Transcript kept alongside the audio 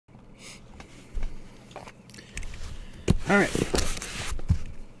Alright.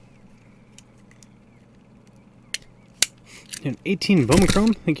 An 18 Bowman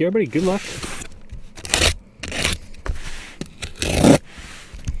Chrome. Thank you, everybody. Good luck.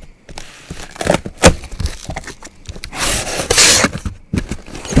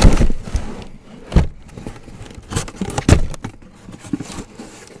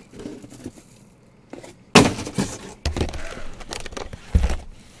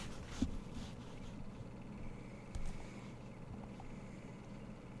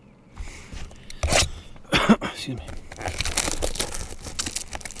 Excuse me.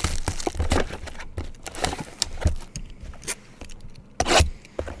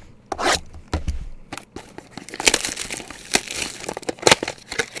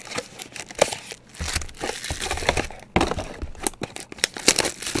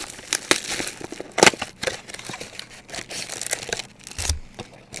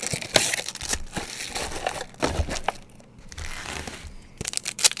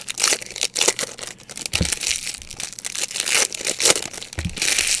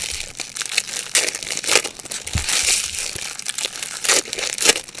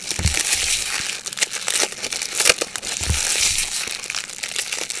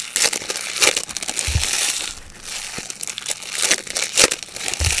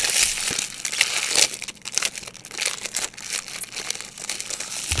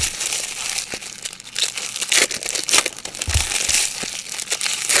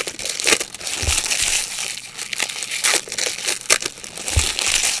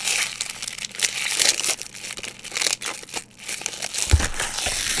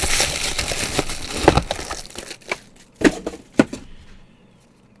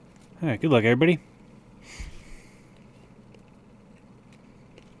 Alright, good luck, everybody.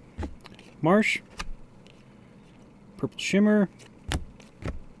 Marsh. Purple Shimmer.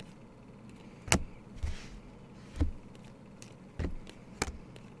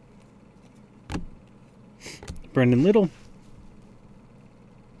 Brendan Little.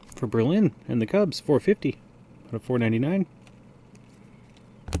 For Berlin and the Cubs, 450 out of 499.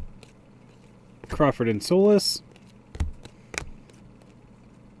 Crawford and Solis.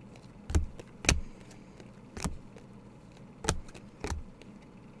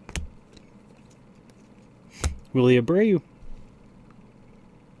 Willie Abreu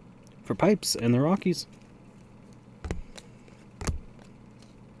for Pipes and the Rockies.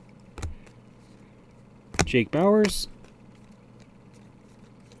 Jake Bowers.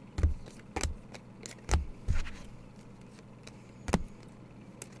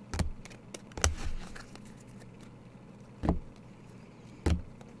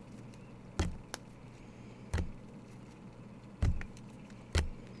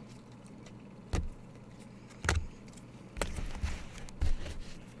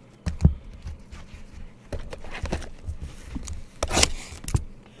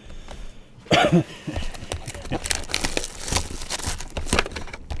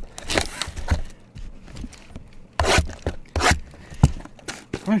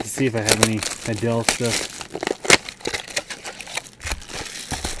 I have to see if I have any Adele stuff.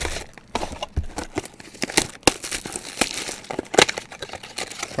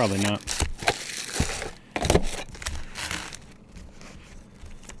 Probably not.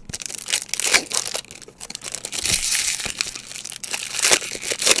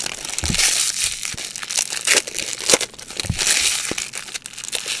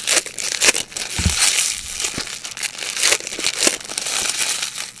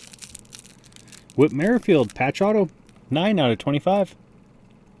 Whit Merrifield, patch auto, 9 out of 25.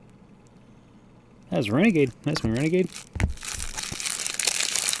 That's Renegade. Nice one, Renegade.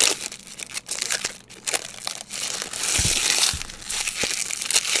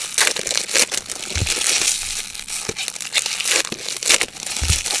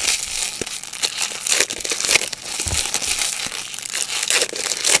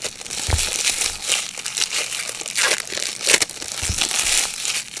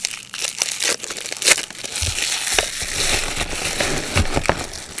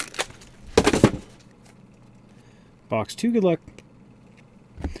 Box 2, good luck.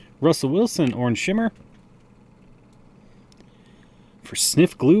 Russell Wilson, Orange Shimmer. For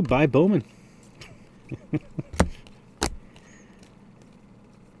Sniff Glue by Bowman.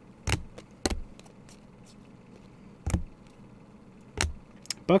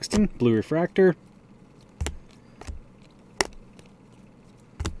 Buxton, Blue Refractor.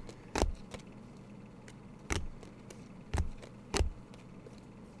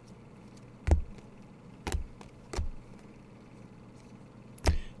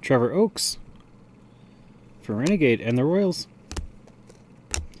 Trevor Oaks for Renegade and the Royals.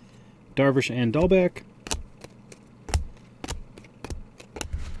 Darvish and Dahlbeck.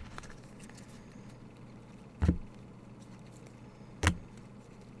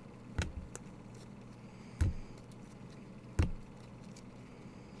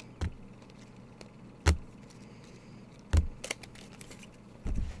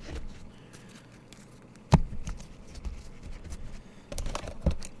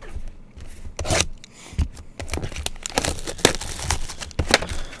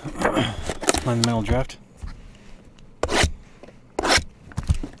 Line the metal draft.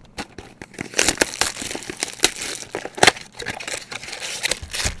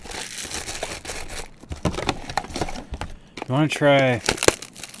 You want to try, I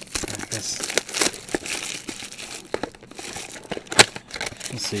guess,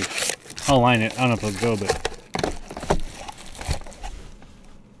 let's see. I'll line it. I don't know if it'll go, but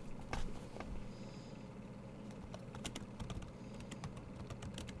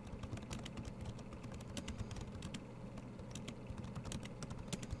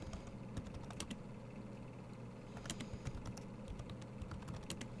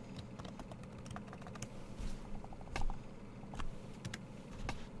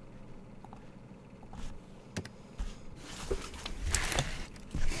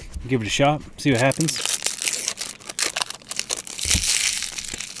give it a shot, see what happens.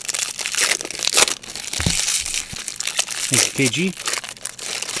 Thank you, KG.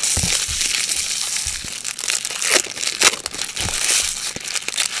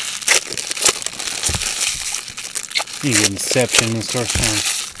 You get Inception in this first time.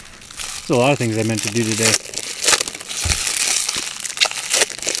 There's a lot of things I meant to do today.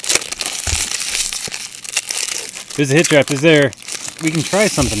 There's a hit draft. Is there? We can try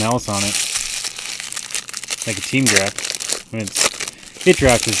something else on it, like a team draft. When it's hit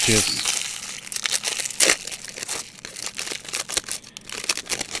draft is just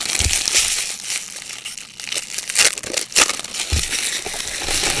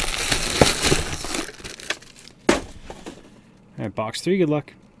all right. Box 3. Good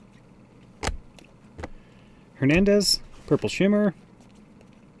luck. Hernandez, Purple Shimmer.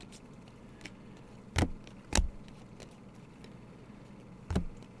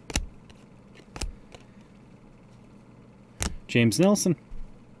 James Nelson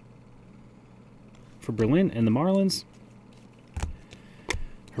for Berlin and the Marlins.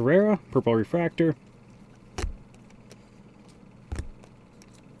 Herrera, Purple Refractor.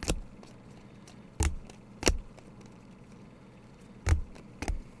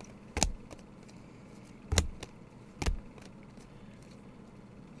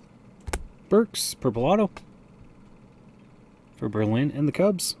 Burks, Purple Auto for Berlin and the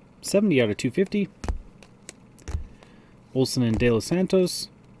Cubs. 70 out of 250. Olsen and De Los Santos.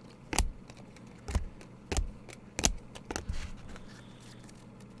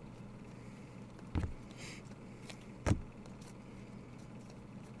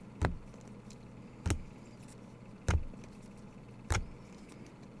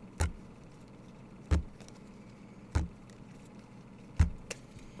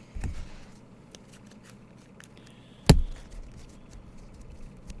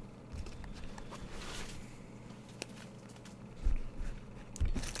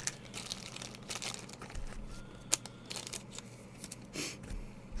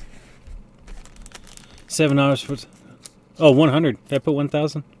 $7 for, oh, 100. Did I put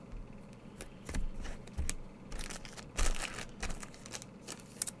 1,000?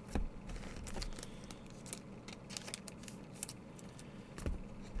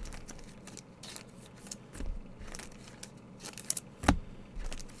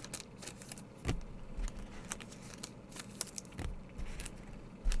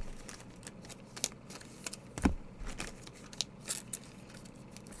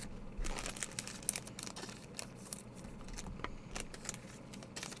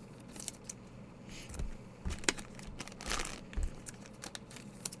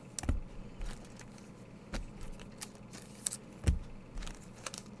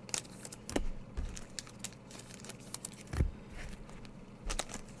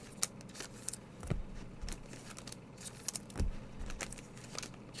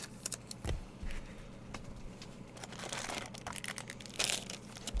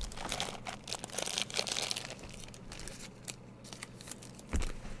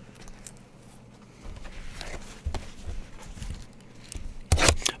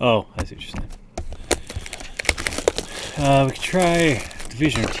 Oh, I see what you're saying. We could try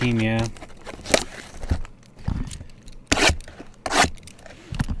division or team, yeah.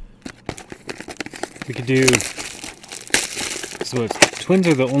 We could do... So it's, Twins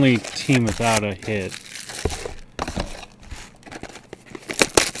are the only team without a hit.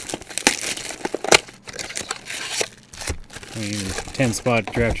 I mean,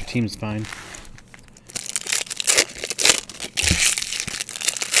 10-spot draft your team's fine.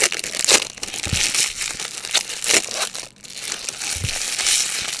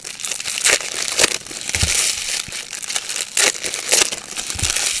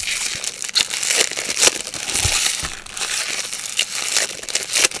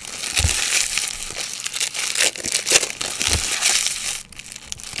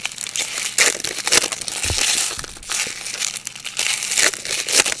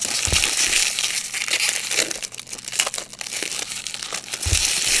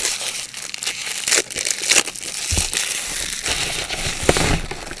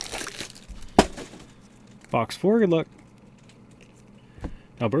 Box 4, good luck.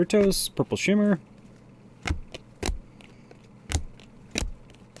 Alberto's, Purple Shimmer.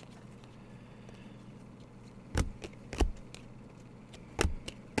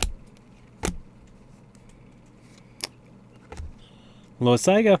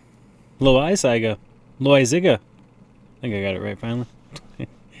 Loiziga. Loiziga. Loiziga. I think I got it right finally.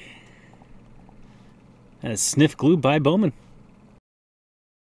 And a Sniff Glue by Bowman.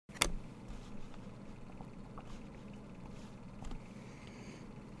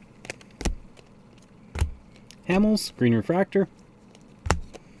 Hamels, Green Refractor.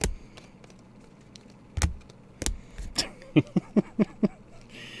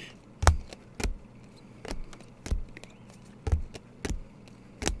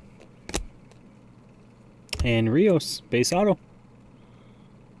 And Rios, base auto.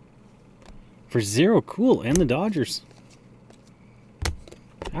 For 0, cool, and the Dodgers.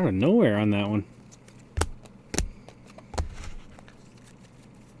 Out of nowhere on that one.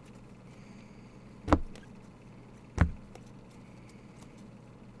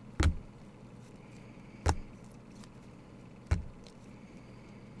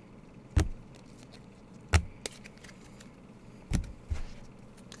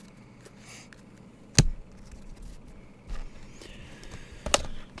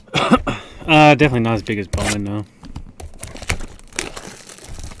 Definitely not as big as Bowman, no.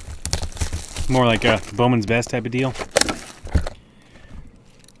 More like a Bowman's Best type of deal.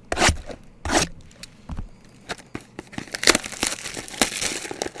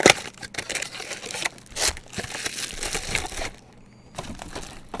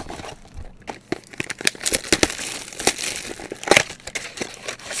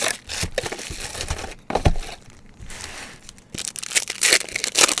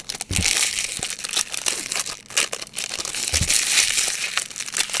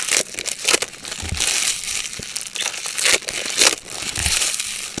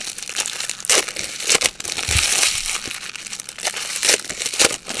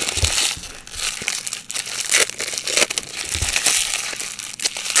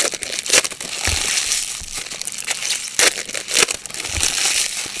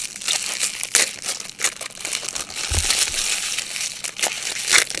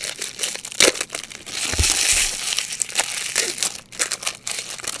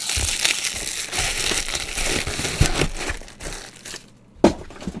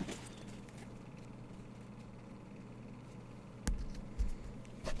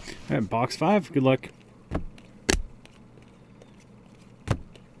 Alright, box 5. Good luck.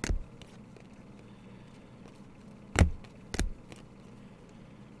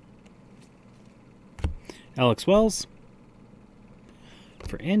 Alex Wells.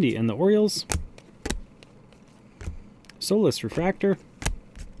 For Andy and the Orioles. Solus Refractor.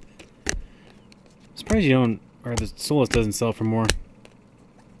 Surprised you don't, or the Solus doesn't sell for more,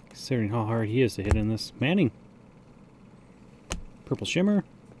 considering how hard he is to hit in this. Manning. Purple Shimmer.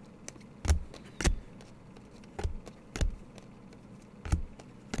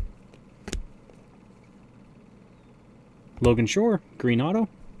 Logan Shore, Green Auto.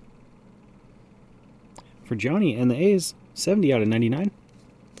 For Johnny and the A's, 70 out of 99.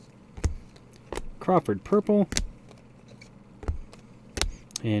 Crawford Purple.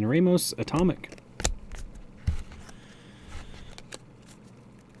 And Ramos Atomic.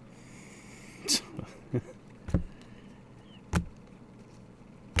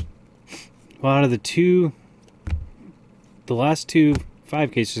 Well, out of the last 2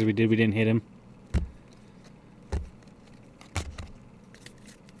 5 cases we did, we didn't hit him.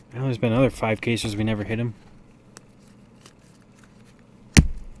 Now there's been other 5 cases we never hit him.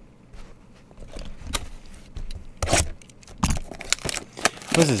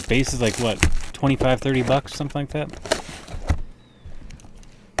 What's his base is like, what, 25, 30 bucks, something like that?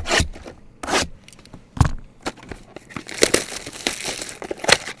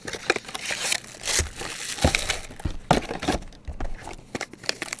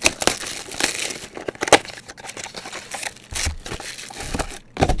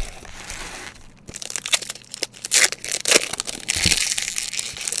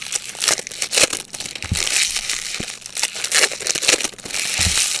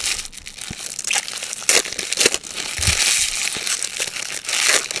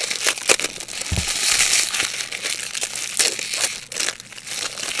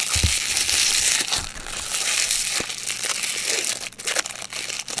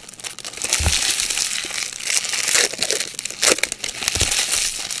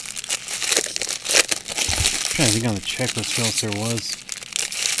 I think on the checklist what else there was.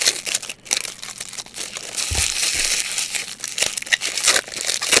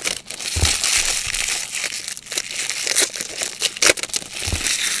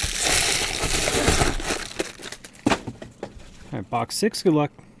 Box 6, good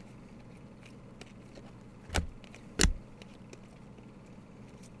luck.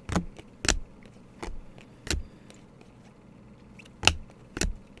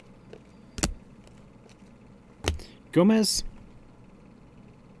 Gomez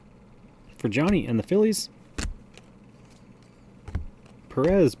for Johnny and the Phillies.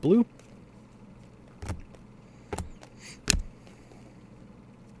 Perez, blue.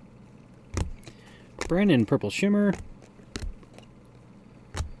 Brandon, purple shimmer.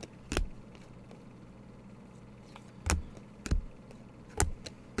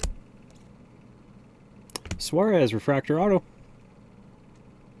 Suarez, refractor auto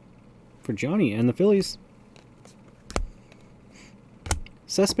for Johnny and the Phillies.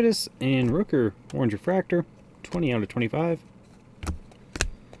 Cespedes and Rooker, orange refractor, 20 out of 25.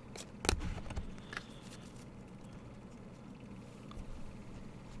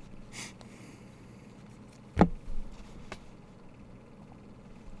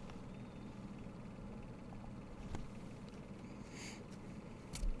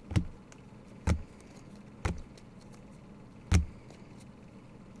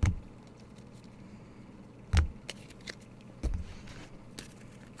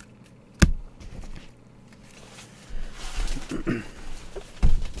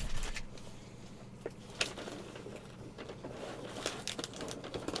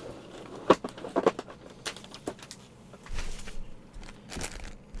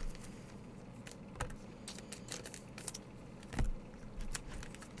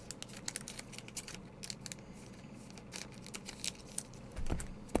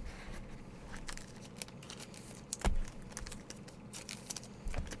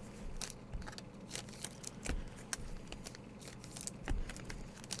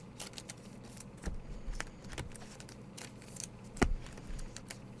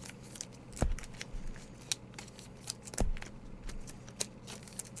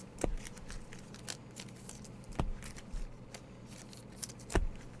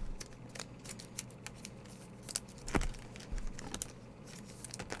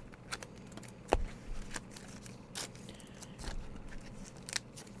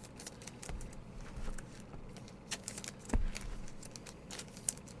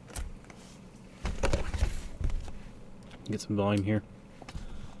 Get some volume here.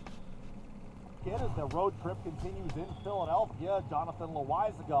 As the road trip continues in Philadelphia, Jonathan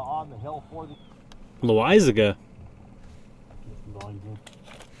Loizaga on the hill for the... Loizaga. Get some volume here.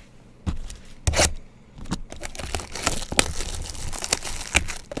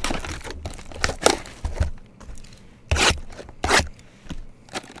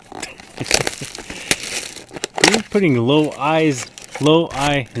 You're putting low eye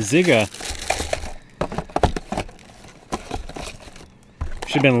Ziga.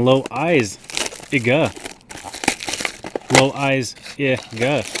 Should have been low eyes Iga. Low eyes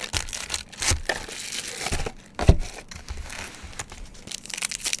Iga.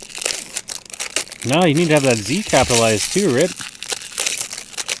 No, you need to have that Z capitalized too, Rip.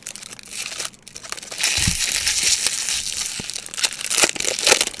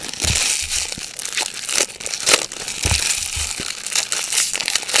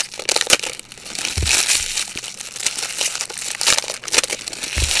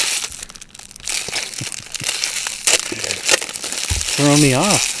 Throw me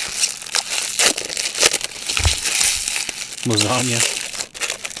off. Lasagna.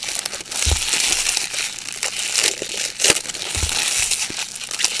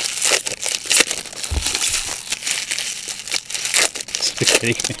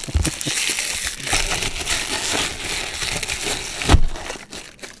 Spaghetti.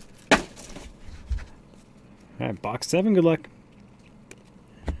 Alright, box 7, good luck.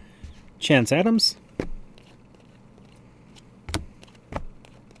 Chance Adams.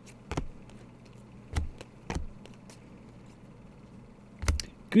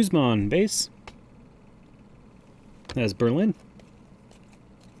 Guzman, base. That's Berlin.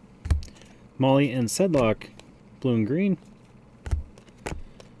 Molly and Sedlock, blue and green.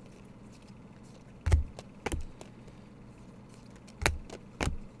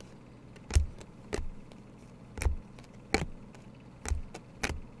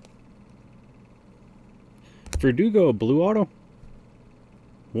 Verdugo, blue auto.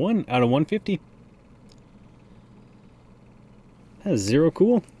 1 out of 150. That's 0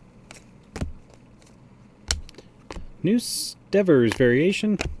 cool. New Devers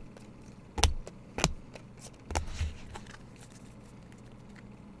variation.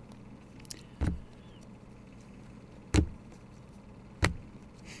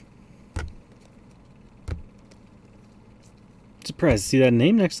 Surprised to see that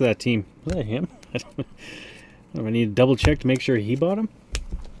name next to that team. Was that him? I need to double check to make sure he bought them.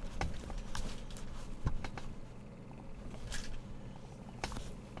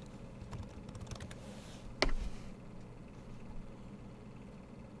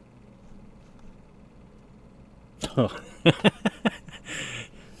 Oh.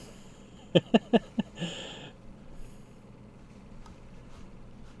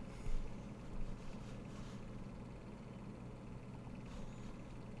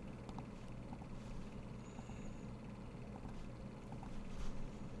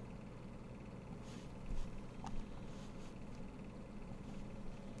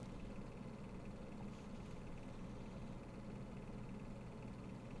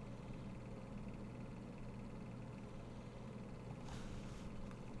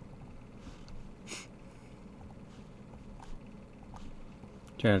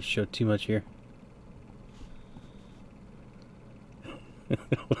 Trying not to show too much here. This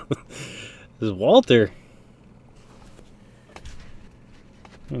is Walter. I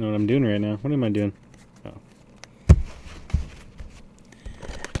don't know what I'm doing right now. What am I doing? Oh.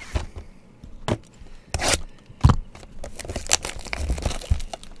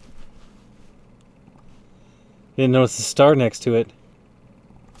 Didn't notice the star next to it.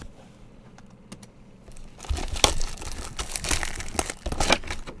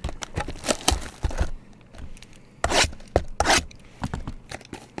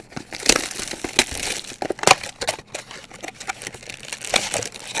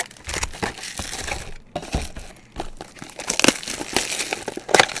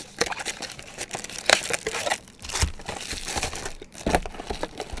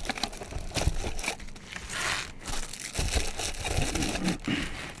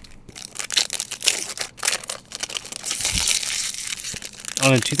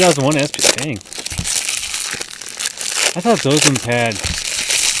 On a 2001 SP, dang. I thought those ones had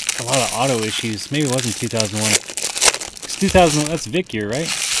a lot of auto issues. Maybe it wasn't 2001. It's 2001, that's Vic year, right?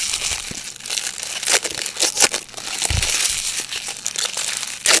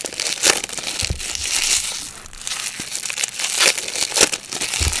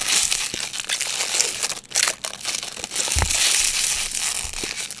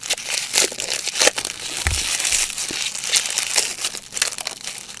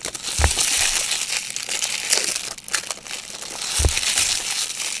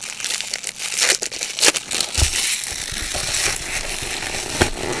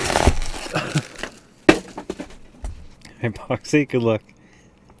 Hypoxia, good luck.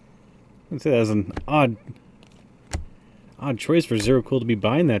 I'd say that was an odd choice for Zero Cool to be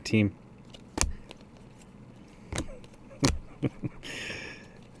buying that team. I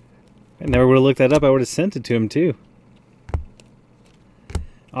never would have looked that up. I would have sent it to him too.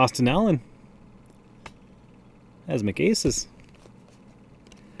 Austin Allen has McAces.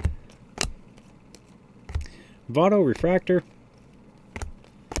 Votto Refractor.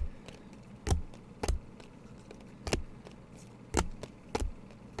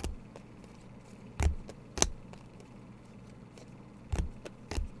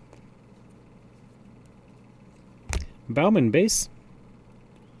 Bowman base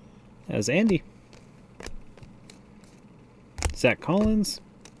as Andy. Zach Collins.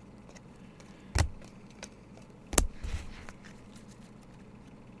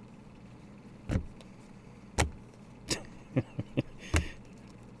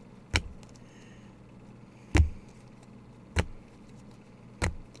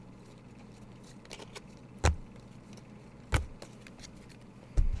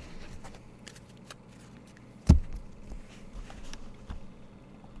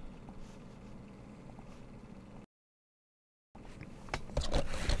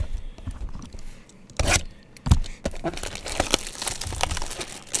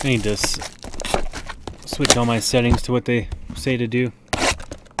 I need to switch all my settings to what they say to do.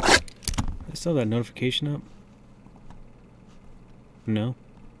 I still have that notification up? No?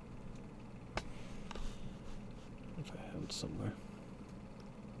 If I have it somewhere.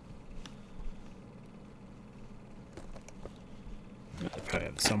 I probably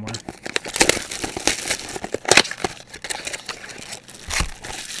have it somewhere.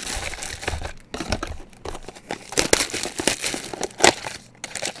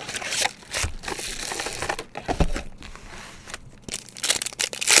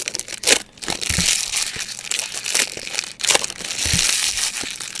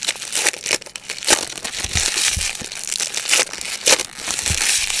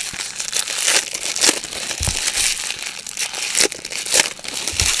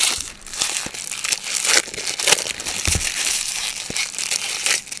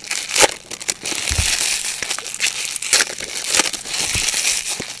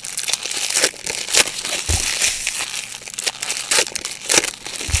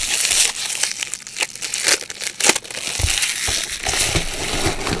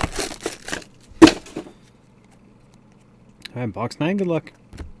 Alright, box 9, good luck.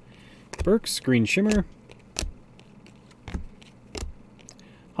 Burks, Green Shimmer.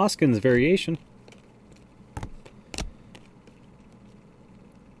 Hoskins, Variation.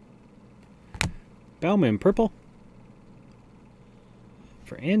 Bowman, Purple.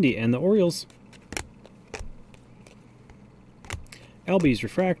 For Andy and the Orioles. Albies,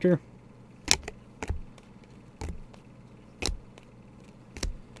 Refractor.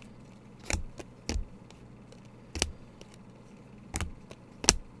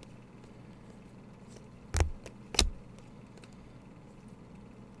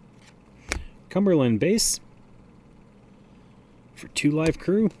 Cumberland Base for 2 Live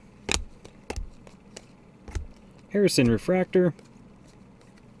Crew. Harrison Refractor.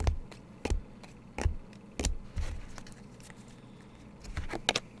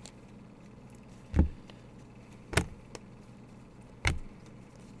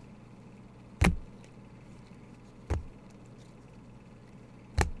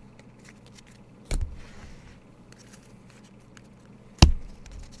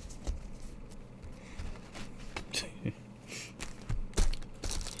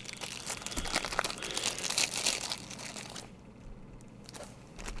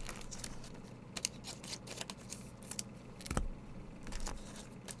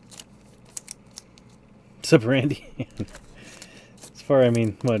 What's up, Randy? As far, I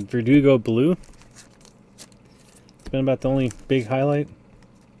mean, what, Verdugo Blue? It's been about the only big highlight.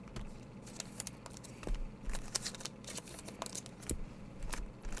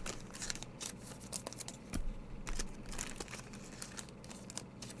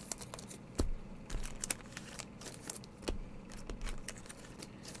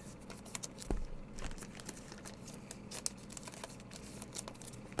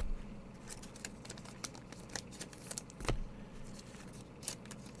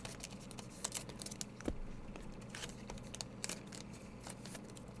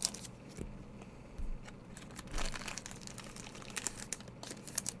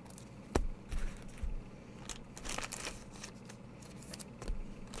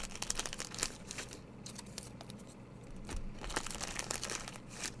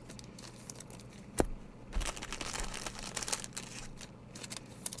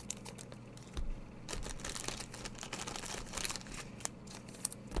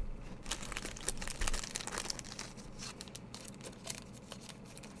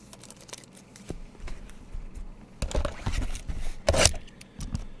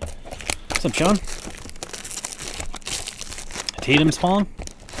 What's up, Sean? Tatum's falling.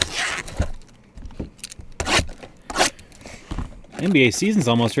 NBA season's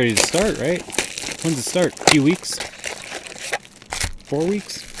almost ready to start, right? When's it start? A few weeks? 4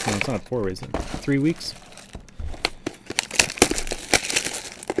 weeks? No, it's not 4, is it? 3 weeks?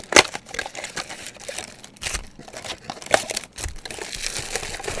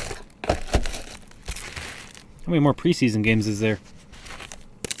 How many more preseason games is there?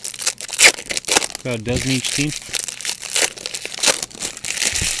 About a dozen each team.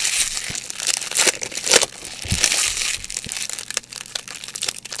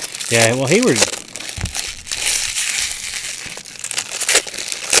 Yeah, well, Hayward.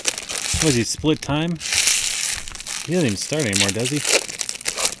 Was he split time? He doesn't even start anymore, does he?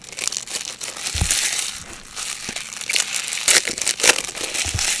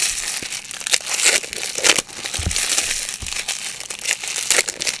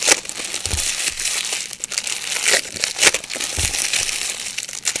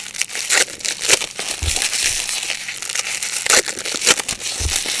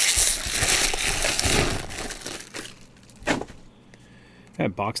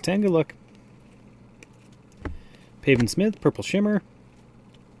 Alright, box 10, good luck. Pavin Smith, Purple Shimmer.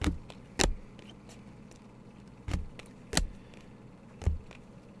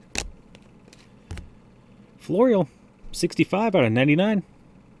 Florial, 65 out of 99.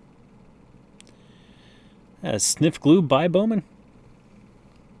 Sniff Glue by Bowman.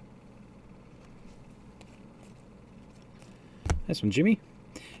 That's from Jimmy.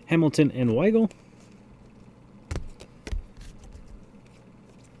 Hamilton and Weigel.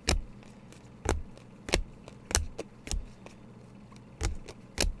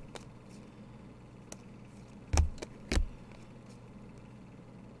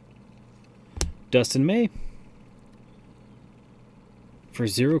 Dustin May for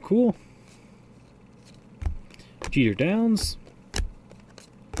 0 cool. Jeter Downs.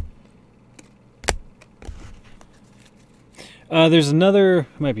 There's another,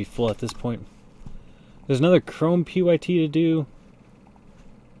 it might be full at this point. There's another Chrome PYT to do.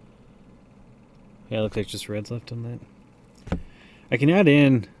 Yeah, it looks like just reds left on that. I can add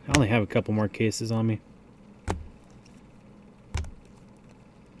in, I only have a couple more cases on me.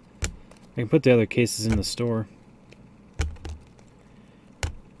 I can put the other cases in the store.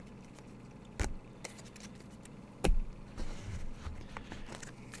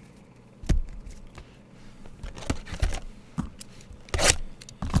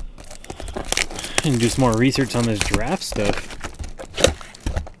 And do some more research on this draft stuff.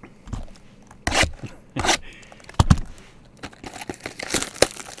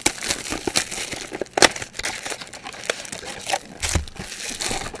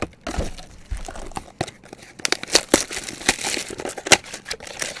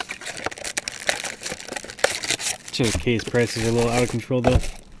 The case prices are a little out of control though. I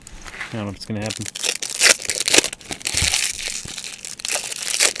don't know if it's gonna happen.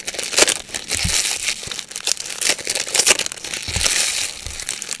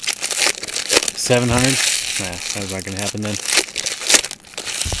 $700? Nah, that's not gonna happen then.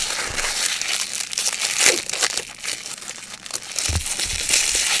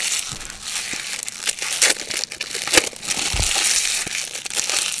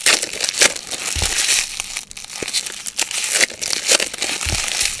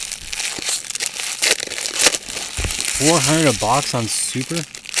 $400 a box on Super?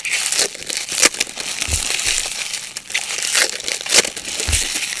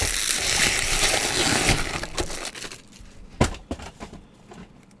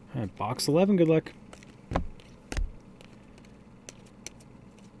 Alright, box 11, good luck.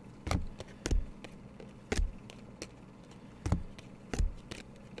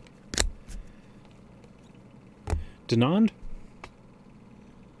 Denond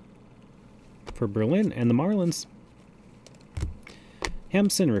for Berlin and the Marlins.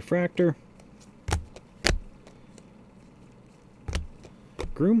 Hampson, Refractor.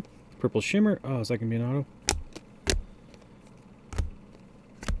 Groom, Purple Shimmer. Oh, is that going to be an auto?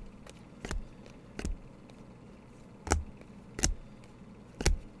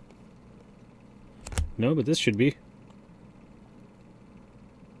 No, but this should be.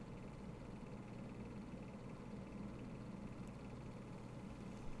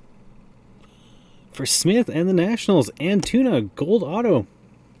 For Smith and the Nationals, and Tuna, gold auto.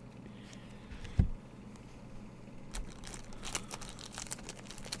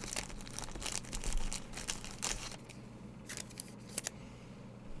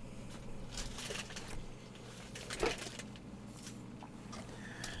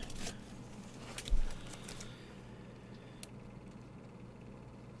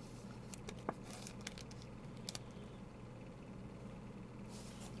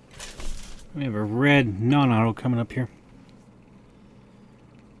 We have a red non-auto coming up here.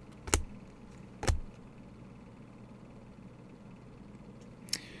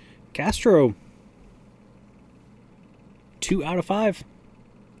 Castro. 2 out of 5.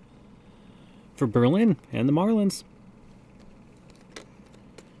 For Berlin and the Marlins.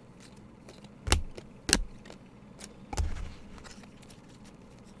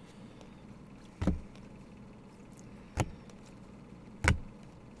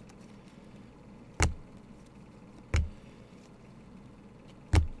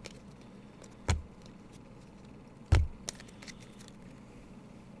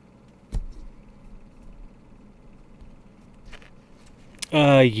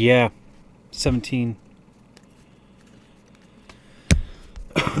 Yeah. 17.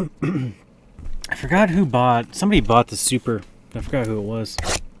 I forgot who bought. Somebody bought the Super. I forgot who it was.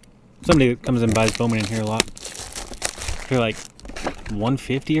 Somebody that comes and buys Bowman in here a lot. They're like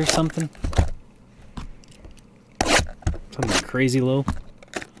 150 or something. Something crazy low.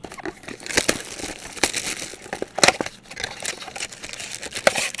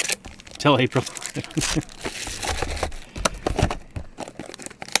 Till April.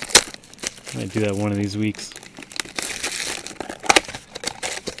 I might do that one of these weeks.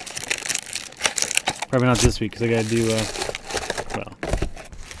 Probably not this week because I gotta do, well,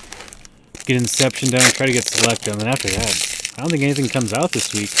 get Inception done and try to get Select done. And after that, I don't think anything comes out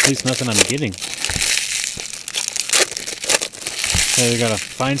this week. At least nothing I'm getting. So I gotta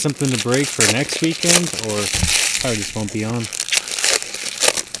find something to break for next weekend, or probably just won't be on.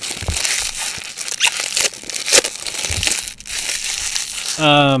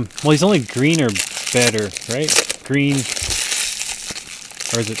 Well, he's only green or better, right? Green,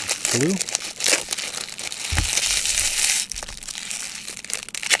 or is it blue?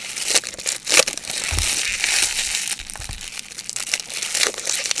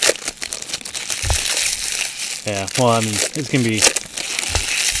 Yeah, well, I mean, it's going to be,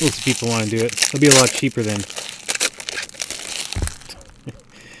 lots of people want to do it. It'll be a lot cheaper than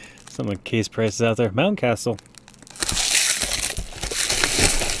some of the case prices out there. Mountain Castle.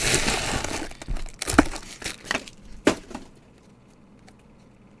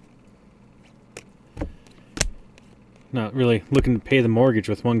 Not really looking to pay the mortgage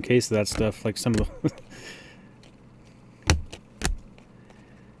with one case of that stuff, like some of the...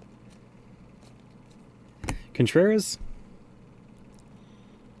 Contreras.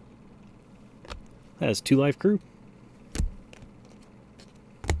 That has 2 life crew.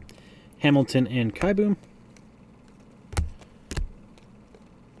 Hamilton and Kaiboom.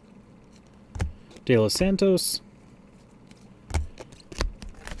 De Los Santos.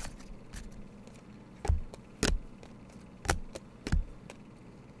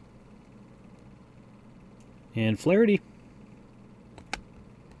 And Flaherty.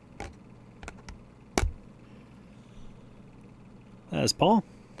 That's Paul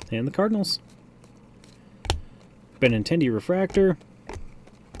and the Cardinals. Benintendi Refractor.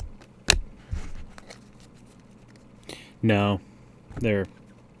 No, they're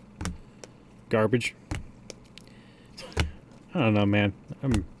garbage. I don't know, man.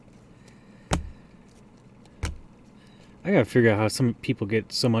 I gotta figure out how some people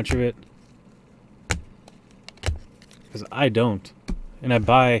get so much of it. Because I don't. And I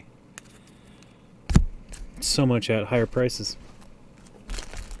buy so much at higher prices.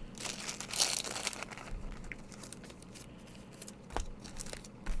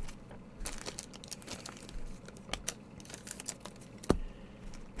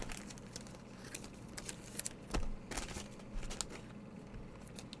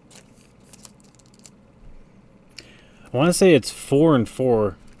 I want to say it's 4 and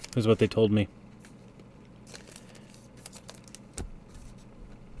 4 is what they told me.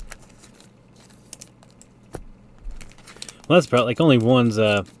 Well, that's about like only one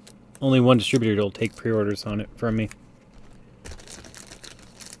distributor will take pre-orders on it from me.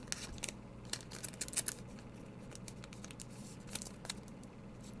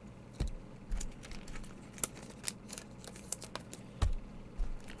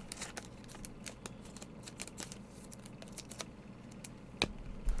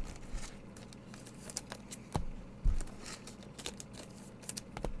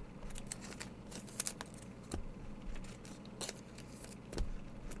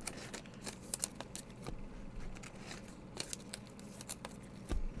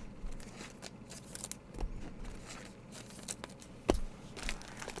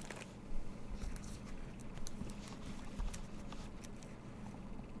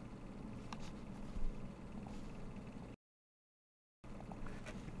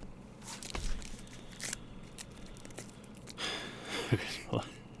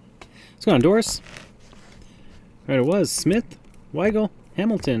 What's going on, Doris? Right, it was Smith, Weigel,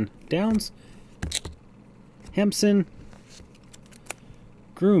 Hamilton, Downs, Hampson,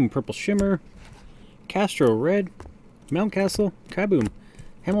 Groom, Purple Shimmer, Castro, Red, Mountcastle, Kaiboom,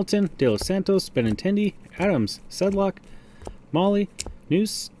 Hamilton, De Los Santos, Benintendi, Adams, Sedlock, Molly,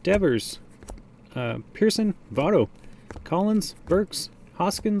 Noose, Devers, Pearson, Votto, Collins, Burks,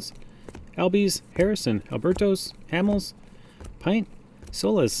 Hoskins, Albies, Harrison, Albertos, Hamels, Pint,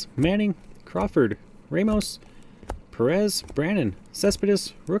 Solis, Manning, Crawford, Ramos, Perez, Brannon,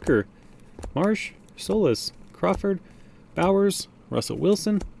 Cespedes, Rooker, Marsh, Solis, Crawford, Bowers, Russell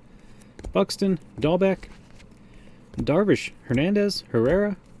Wilson, Buxton, Dahlbeck, Darvish, Hernandez,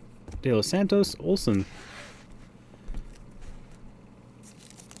 Herrera, De Los Santos, Olsen.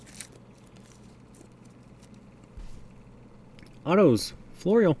 Autos,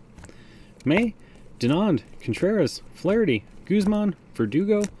 Florial, May, Denond, Contreras, Flaherty, Guzman,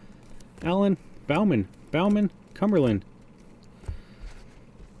 Verdugo, Allen, Bowman, Cumberland,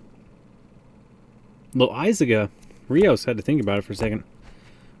 Loizaga, Rios, had to think about it for a second,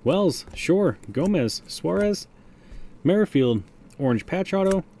 Wells, Shore, Gomez, Suarez, Merrifield, Orange Patch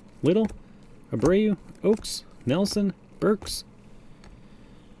Auto, Little, Abreu, Oaks, Nelson, Burks,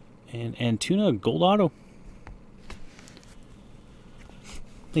 and Antuna Gold Auto.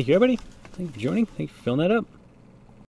 Thank you, everybody. Thank you for joining. Thank you for filling that up.